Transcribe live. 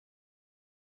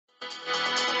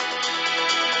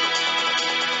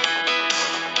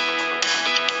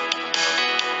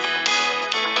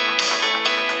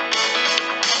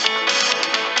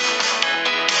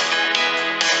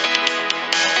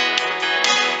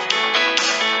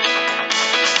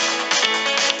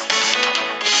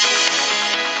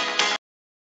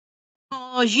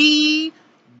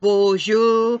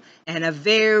Bonjour, and a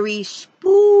very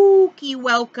spooky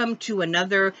welcome to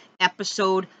another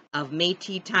episode of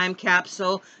Metis Time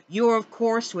Capsule. You're, of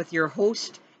course, with your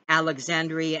host,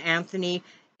 Alexandria Anthony.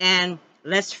 And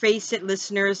let's face it,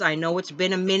 listeners, I know it's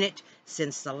been a minute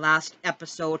since the last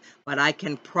episode, but I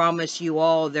can promise you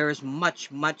all there's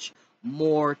much, much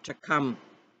more to come.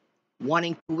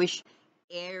 Wanting to wish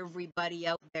everybody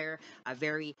out there a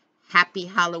very happy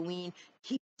Halloween.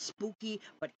 Keep it spooky,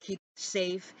 but keep it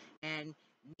safe. And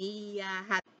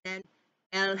Miyeuhtayn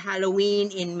El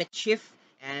Halloween in Michif.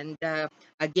 And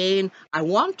again, I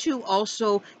want to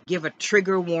also give a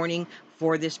trigger warning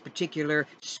for this particular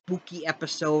spooky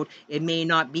episode. It may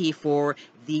not be for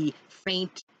the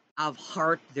faint of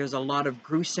heart. There's a lot of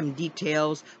gruesome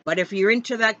details. But if you're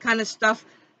into that kind of stuff,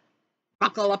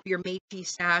 buckle up your Métis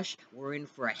sash. We're in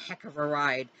for a heck of a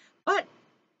ride. But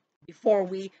before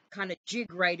we kind of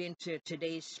jig right into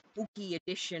today's spooky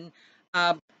edition,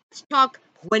 let's talk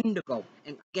Windigo.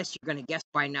 And I guess you're going to guess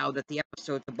by now that the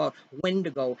episode's about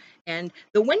Windigo. And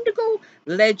the Windigo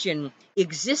legend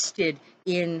existed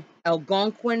in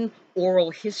Algonquin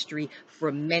oral history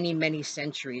for many, many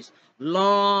centuries,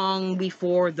 long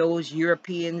before those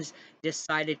Europeans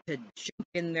decided to jump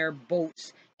in their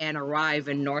boats and arrive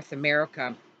in North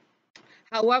America.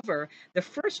 However, the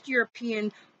first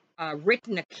European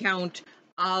written account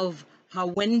of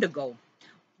Windigo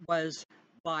was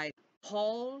by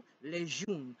Paul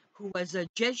Lejeune, who was a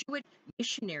Jesuit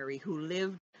missionary who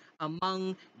lived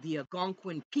among the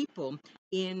Algonquin people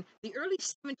in the early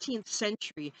 17th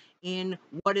century in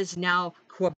what is now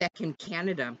Quebec in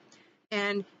Canada.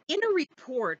 And in a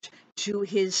report to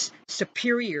his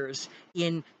superiors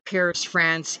in Paris,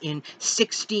 France in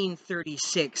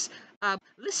 1636,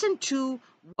 listen to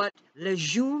what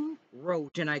Lejeune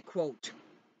wrote, and I quote,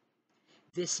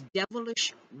 "This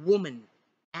devilish woman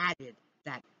added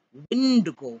that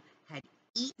Windigo had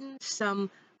eaten some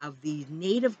of the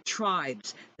native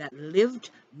tribes that lived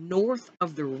north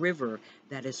of the river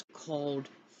that is called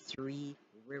Three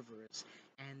Rivers,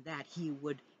 and that he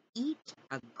would eat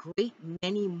a great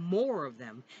many more of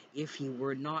them if he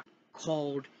were not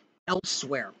called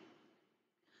elsewhere.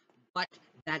 But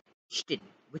that Wichtin,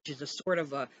 which is a sort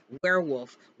of a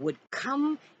werewolf, would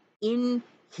come in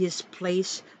his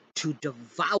place to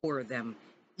devour them,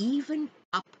 even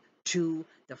up to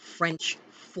the French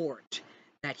fort,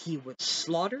 that he would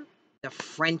slaughter the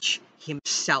French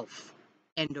himself."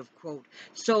 End of quote.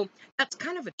 So that's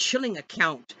kind of a chilling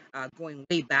account, going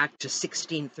way back to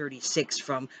 1636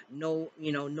 from no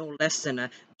less than a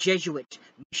Jesuit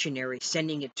missionary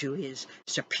sending it to his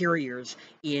superiors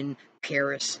in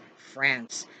Paris,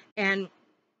 France. And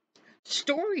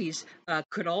stories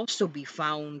could also be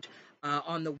found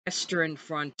on the western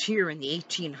frontier in the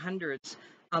 1800s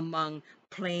among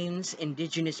Plains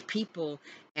Indigenous people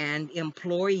and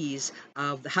employees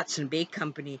of the Hudson Bay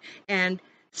Company. And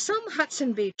some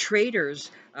Hudson Bay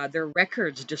traders, their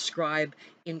records describe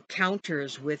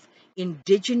encounters with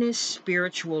Indigenous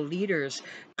spiritual leaders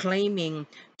claiming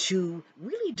to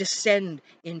really descend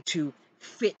into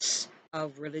fits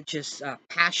of religious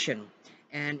passion.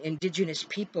 And Indigenous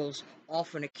peoples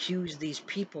often accuse these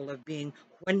people of being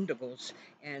Wendigos.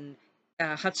 And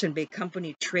Hudson Bay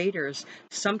Company traders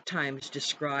sometimes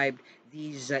described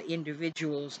these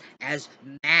individuals as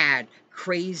mad,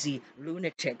 crazy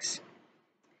lunatics.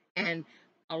 And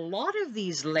a lot of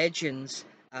these legends,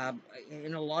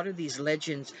 in a lot of these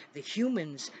legends, the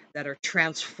humans that are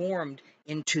transformed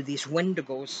into these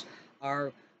Wendigos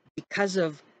are because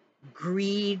of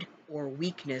greed or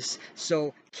weakness.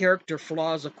 So character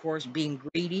flaws, of course, being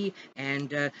greedy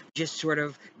and just sort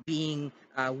of being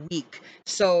weak.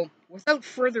 So without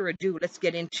further ado, let's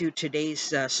get into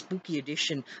today's spooky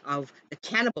edition of the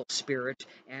Cannibal Spirit.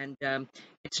 And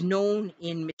it's known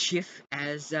in Michif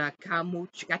as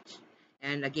Kaamoowachik,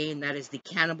 and again, that is the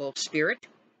Cannibal Spirit.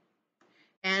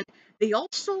 And they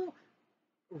also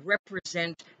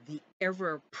represent the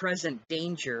ever-present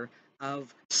danger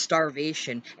of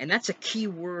starvation. And that's a key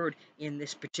word in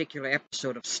this particular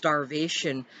episode of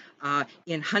starvation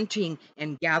in hunting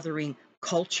and gathering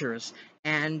cultures.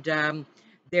 And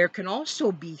there can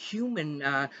also be human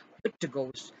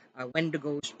Whiitigos,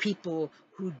 Wendigos, people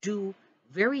who do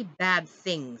very bad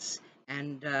things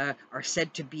and are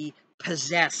said to be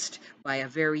possessed by a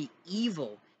very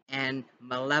evil and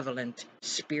malevolent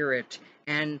spirit.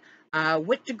 And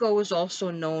Whiitigos, also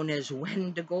known as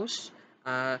Wendigos,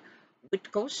 uh,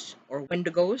 Whiitigos or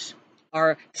Windigos,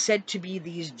 are said to be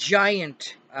these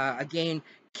giant, again,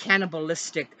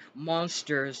 cannibalistic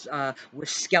monsters with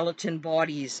skeleton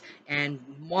bodies and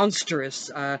monstrous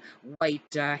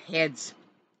white heads.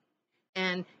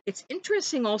 And it's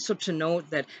interesting also to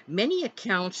note that many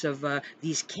accounts of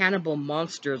these cannibal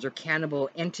monsters or cannibal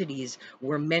entities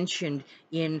were mentioned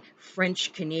in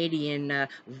French Canadian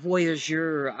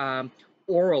voyageur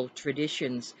oral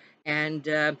traditions.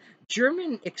 And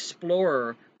German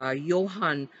explorer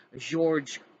Johann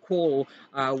George Cole,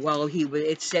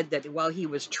 it said that while he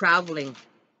was traveling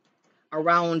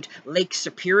around Lake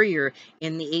Superior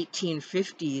in the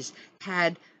 1850s,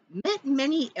 had met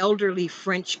many elderly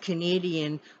French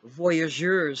Canadian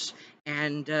voyageurs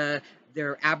and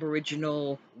their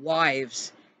Aboriginal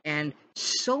wives. And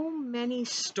so many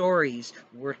stories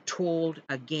were told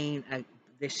again.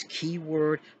 This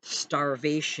keyword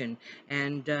starvation,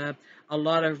 and a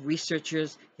lot of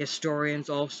researchers,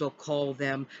 historians also call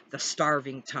them the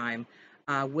starving time,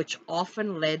 which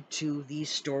often led to these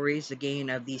stories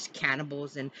again of these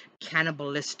cannibals and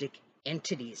cannibalistic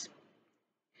entities.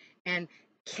 And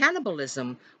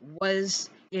cannibalism was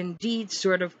indeed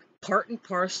sort of part and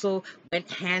parcel,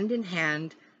 went hand in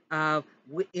hand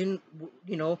in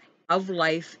of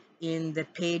life in the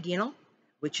Paydino,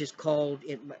 which is called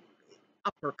in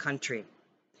upper country.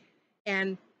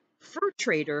 And fur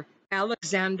trader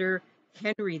Alexander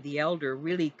Henry the Elder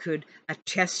really could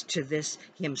attest to this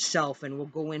himself, and we'll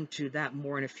go into that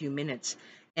more in a few minutes.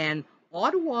 And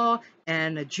Ottawa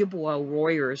and Ojibwa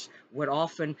warriors would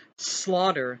often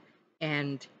slaughter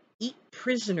and eat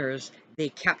prisoners they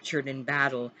captured in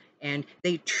battle, and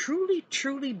they truly,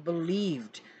 truly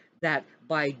believed that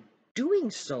by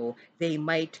doing so, they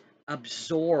might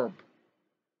absorb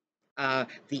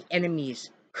the enemy's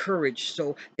courage.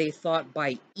 So they thought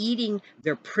by eating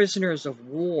their prisoners of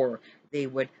war, they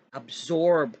would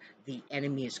absorb the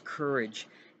enemy's courage.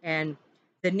 And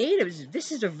the natives,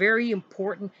 this is a very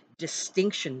important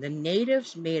distinction. The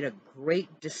natives made a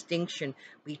great distinction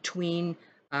between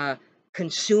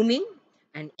consuming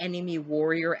an enemy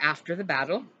warrior after the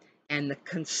battle and the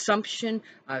consumption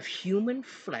of human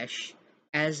flesh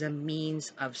as a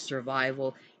means of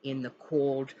survival in the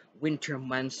cold winter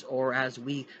months, or as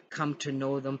we come to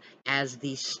know them as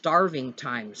the starving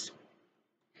times.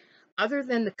 Other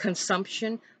than the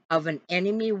consumption of an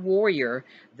enemy warrior,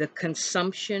 the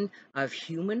consumption of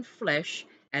human flesh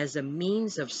as a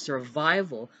means of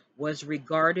survival was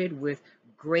regarded with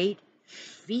great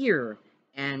fear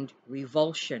and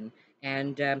revulsion,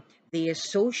 and they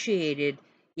associated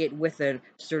it with a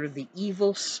sort of the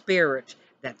evil spirit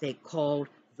that they called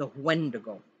the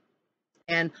Wendigo.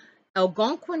 And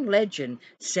Algonquin legend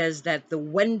says that the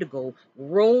Wendigo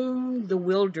roamed the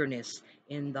wilderness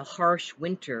in the harsh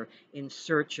winter in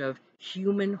search of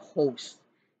human hosts,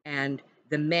 and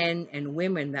the men and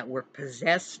women that were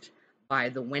possessed by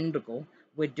the Wendigo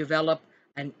would develop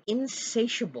an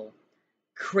insatiable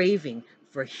craving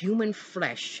for human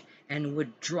flesh and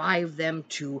would drive them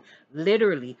to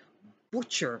literally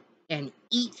butcher and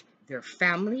eat their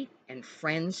family and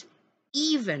friends,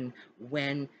 even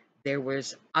when there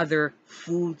was other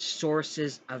food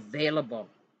sources available.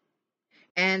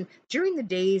 And during the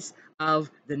days of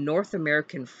the North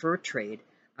American fur trade,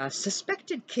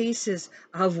 suspected cases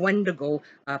of Wendigo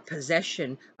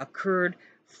possession occurred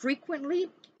frequently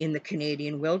in the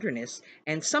Canadian wilderness,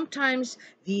 and sometimes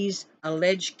these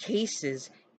alleged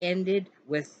cases ended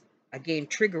with, again,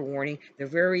 trigger warning, the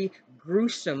very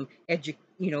gruesome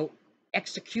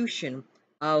execution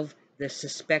of the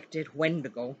suspected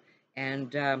Wendigo.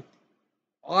 And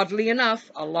oddly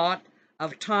enough, a lot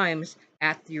of times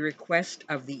at the request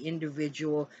of the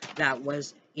individual that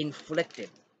was afflicted.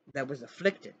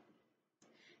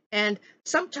 And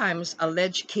sometimes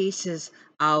alleged cases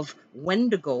of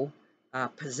Wendigo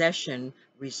possession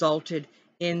resulted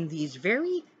in these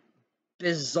very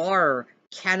bizarre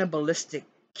cannibalistic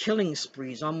killing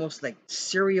sprees, almost like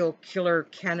serial killer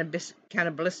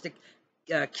cannibalistic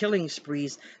killing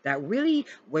sprees that really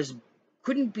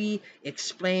couldn't be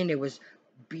explained. It was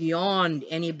beyond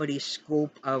anybody's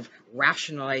scope of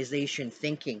rationalization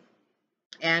thinking.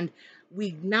 And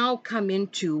we now come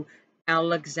into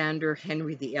Alexander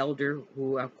Henry the Elder,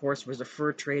 who of course was a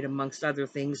fur trade amongst other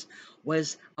things,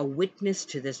 was a witness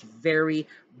to this very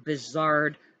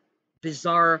bizarre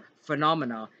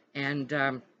phenomena.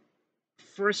 And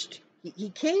first, he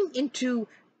came into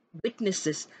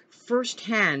witnesses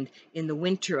firsthand in the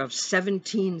winter of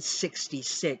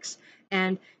 1766,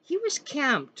 and he was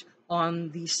camped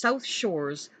on the south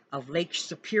shores of Lake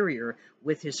Superior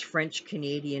with his French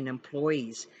Canadian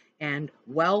employees. And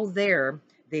while there,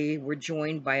 they were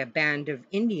joined by a band of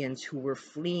Indians who were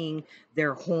fleeing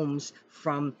their homes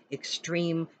from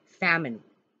extreme famine.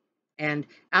 And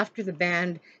after the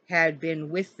band had been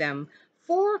with them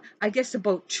for, I guess,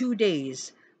 about 2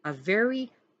 days, a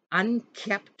very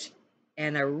unkept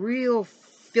and a real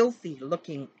filthy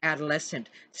looking adolescent,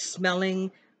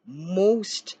 smelling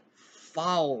most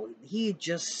foul, he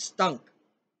just stunk,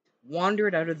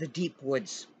 wandered out of the deep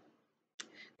woods.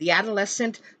 The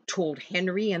adolescent told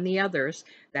Henry and the others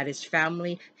that his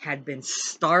family had been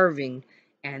starving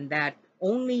and that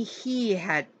only he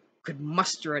could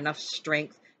muster enough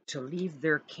strength to leave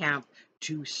their camp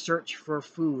to search for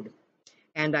food.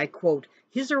 And I quote,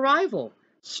 "His arrival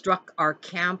struck our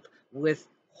camp with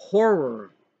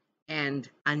horror and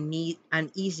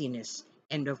uneasiness,"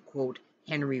 end of quote,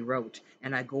 Henry wrote.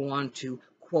 And I go on to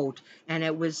quote, "And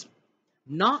it was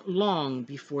not long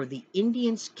before the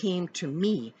Indians came to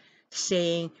me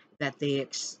saying that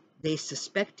they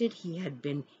suspected he had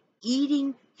been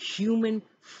eating human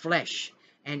flesh,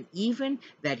 and even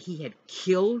that he had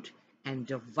killed and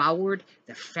devoured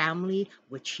the family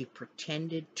which he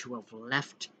pretended to have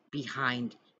left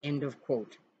behind," end of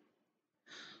quote.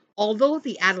 Although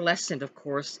the adolescent, of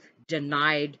course,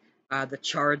 denied the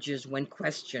charges when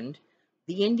questioned,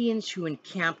 the Indians who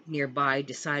encamped nearby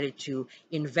decided to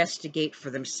investigate for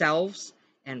themselves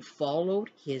and followed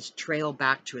his trail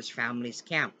back to his family's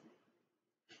camp.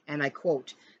 And I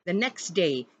quote, "The next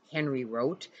day," Henry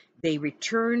wrote, "they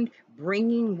returned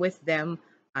bringing with them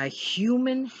a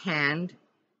human hand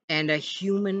and a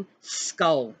human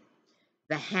skull.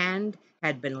 The hand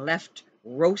had been left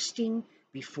roasting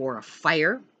before a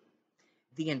fire,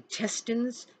 the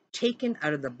intestines taken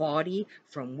out of the body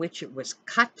from which it was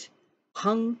cut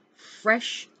hung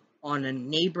fresh on a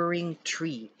neighboring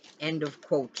tree," end of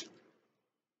quote.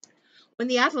 When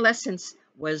the adolescent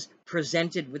was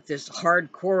presented with this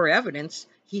hardcore evidence,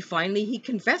 he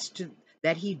confessed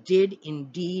that he did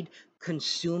indeed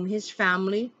consume his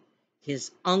family,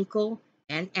 his uncle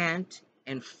and aunt,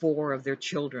 and 4 of their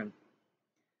children.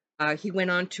 He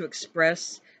went on to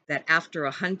express that after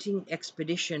a hunting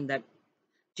expedition that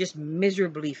just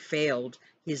miserably failed,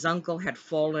 his uncle had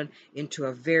fallen into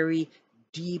a very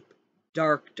deep,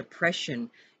 dark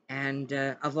depression, and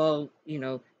of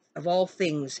all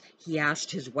things, he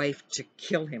asked his wife to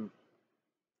kill him.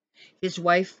 His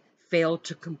wife failed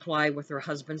to comply with her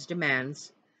husband's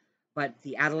demands, but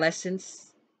the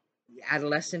adolescent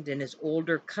and his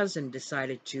older cousin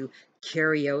decided to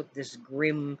carry out this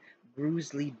grim,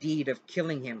 grisly deed of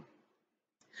killing him.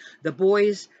 The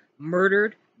boys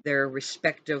murdered their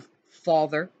respective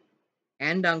father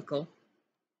and uncle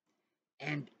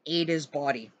and ate his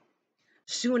body.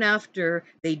 Soon after,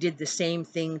 they did the same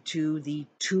thing to the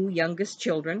 2 youngest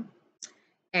children,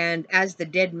 and as the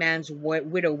dead man's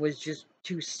widow was just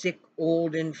too sick,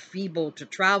 old, and feeble to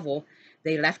travel,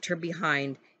 they left her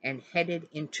behind and headed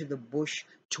into the bush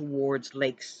towards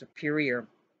Lake Superior.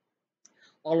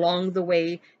 Along the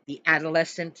way, the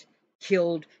adolescent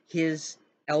killed his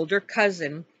elder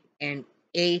cousin and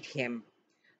ate him.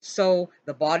 So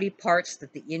the body parts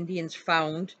that the Indians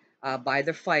found by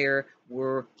the fire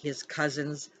were his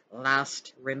cousin's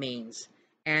last remains.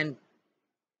 And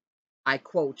I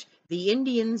quote, "The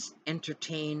Indians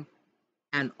entertain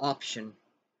an option,"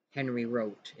 Henry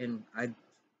wrote, and I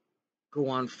go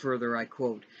on further, I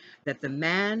quote, "that the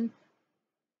man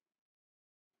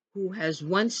who has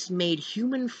once made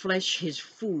human flesh his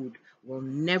food will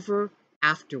never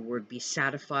afterward be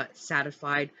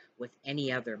satisfied with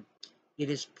any other. It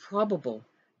is probable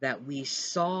that we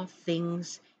saw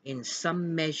things in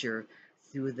some measure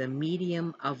through the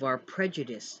medium of our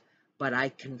prejudice, but I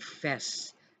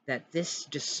confess that this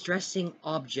distressing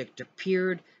object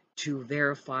appeared to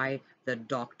verify the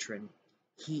doctrine.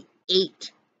 He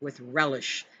ate with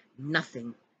relish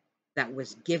nothing that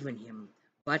was given him,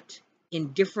 but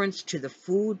indifference to the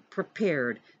food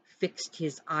prepared fixed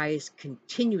his eyes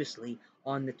continuously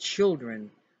on the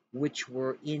children which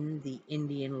were in the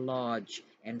Indian lodge,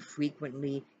 and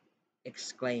frequently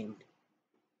exclaimed,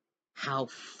 'How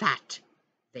fat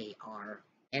they are,'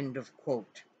 end of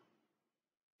quote.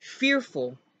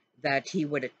 Fearful that he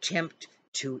would attempt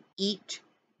to eat,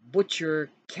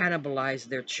 butcher, cannibalize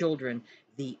their children,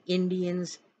 the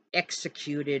Indians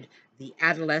executed the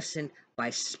adolescent by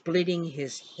splitting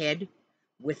his head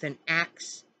with an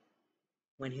axe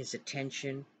when his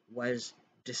attention was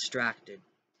distracted."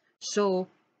 So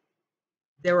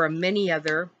there are many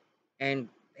other, and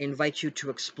I invite you to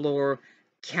explore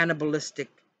cannibalistic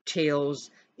tales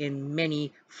in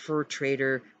many fur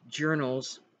trader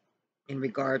journals, in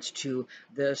regards to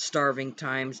the starving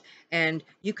times. And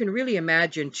you can really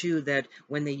imagine too that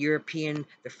when the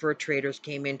fur traders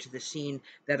came into the scene,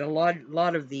 that a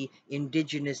lot of the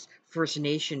indigenous First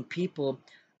Nation people,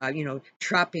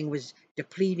 trapping was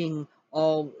depleting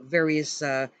all various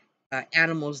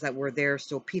animals that were there,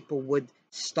 so people would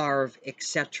starve,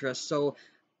 etc. So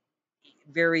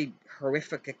very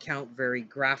horrific account, very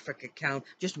graphic account,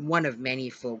 just one of many,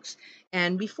 folks.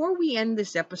 And before we end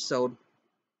this episode,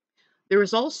 there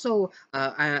is also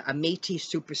a Métis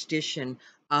superstition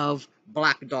of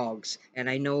black dogs, and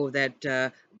I know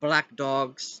that black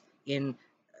dogs in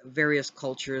various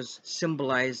cultures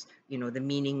symbolize, the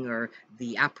meaning or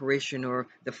the apparition or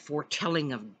the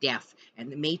foretelling of death.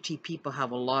 And the Métis people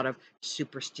have a lot of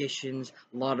superstitions,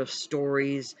 a lot of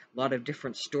stories, a lot of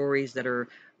different stories that are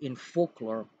in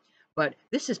folklore. But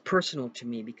this is personal to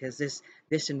me because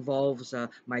this involves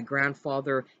my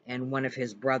grandfather and one of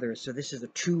his brothers. So this is a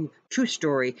true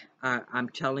story I'm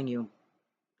telling you.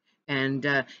 And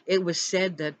it was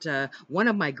said that one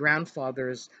of my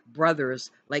grandfather's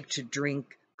brothers liked to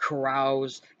drink,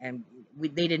 carouse, and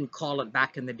they didn't call it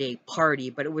back in the day party,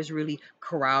 but it was really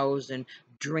carouse and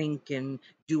drink and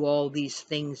do all these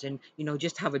things and,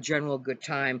 just have a general good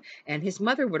time. And his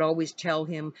mother would always tell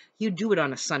him he'd do it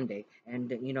on a Sunday.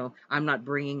 And, I'm not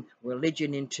bringing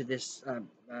religion into this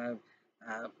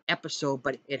episode,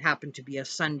 but it happened to be a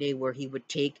Sunday where he would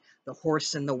take the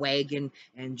horse and the wagon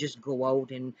and just go out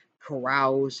and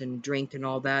carouse and drink and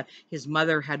all that. His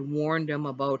mother had warned him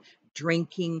about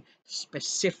drinking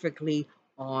specifically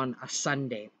on a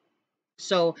Sunday.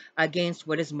 So, against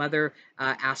what his mother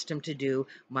asked him to do,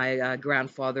 my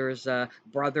grandfather's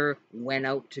brother went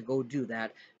out to go do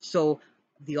that. So,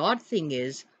 the odd thing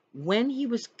is, when he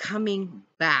was coming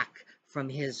back from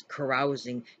his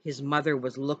carousing, his mother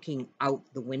was looking out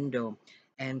the window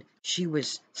and she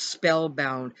was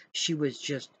spellbound. She was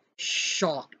just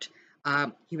shocked.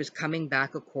 He was coming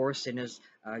back, of course, in his,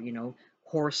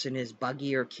 horse in his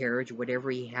buggy or carriage,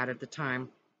 whatever he had at the time,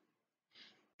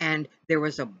 and there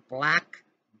was a black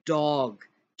dog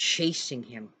chasing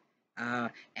him.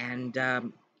 And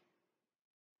the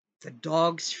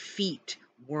dog's feet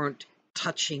weren't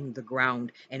touching the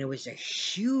ground, and it was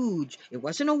it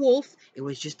wasn't a wolf, it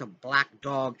was just a black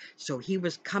dog. So he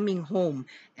was coming home,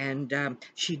 and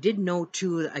she did know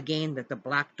too, again, that the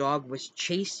black dog was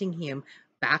chasing him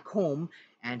back home,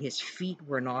 and his feet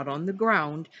were not on the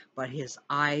ground, but his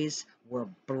eyes were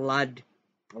blood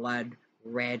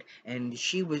red. And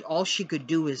all she could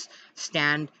do is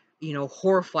stand,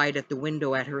 horrified at the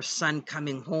window at her son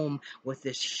coming home with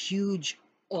this huge,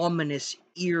 ominous,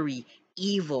 eerie,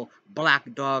 evil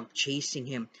black dog chasing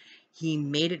him. He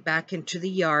made it back into the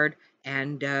yard,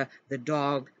 and the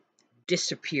dog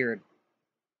disappeared.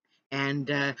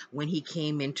 And when he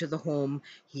came into the home,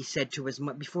 he said to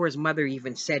before his mother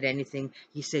even said anything,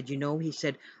 he said, he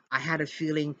said, I had a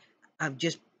feeling of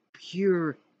just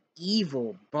pure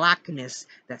evil, blackness,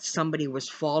 that somebody was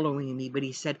following me. But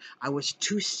he said, I was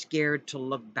too scared to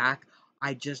look back.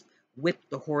 I just whipped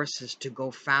the horses to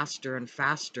go faster and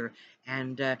faster.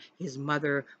 And his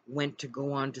mother went to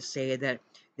go on to say that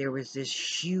there was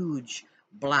this huge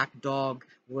black dog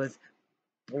with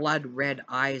blood red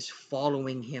eyes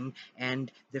following him,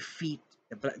 and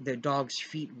the dog's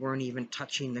feet weren't even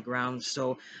touching the ground.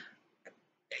 So,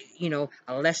 a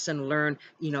lesson learned,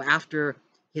 after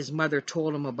his mother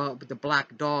told him about the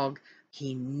black dog,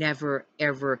 he never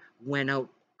ever went out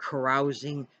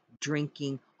carousing,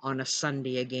 drinking on a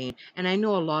Sunday again. And I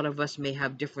know a lot of us may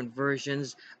have different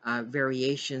versions,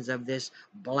 variations of this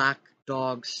black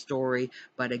dog story,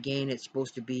 but again, it's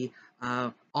supposed to be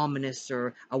ominous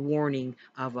or a warning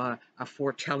of a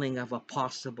foretelling of a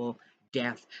possible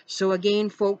death. So again,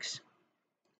 folks,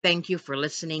 thank you for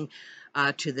listening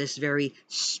to this very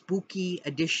spooky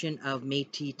edition of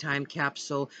Metis Time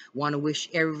Capsule. Want to wish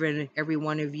every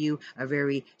one of you a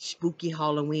very spooky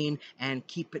Halloween, and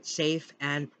keep it safe.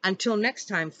 And until next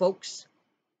time, folks.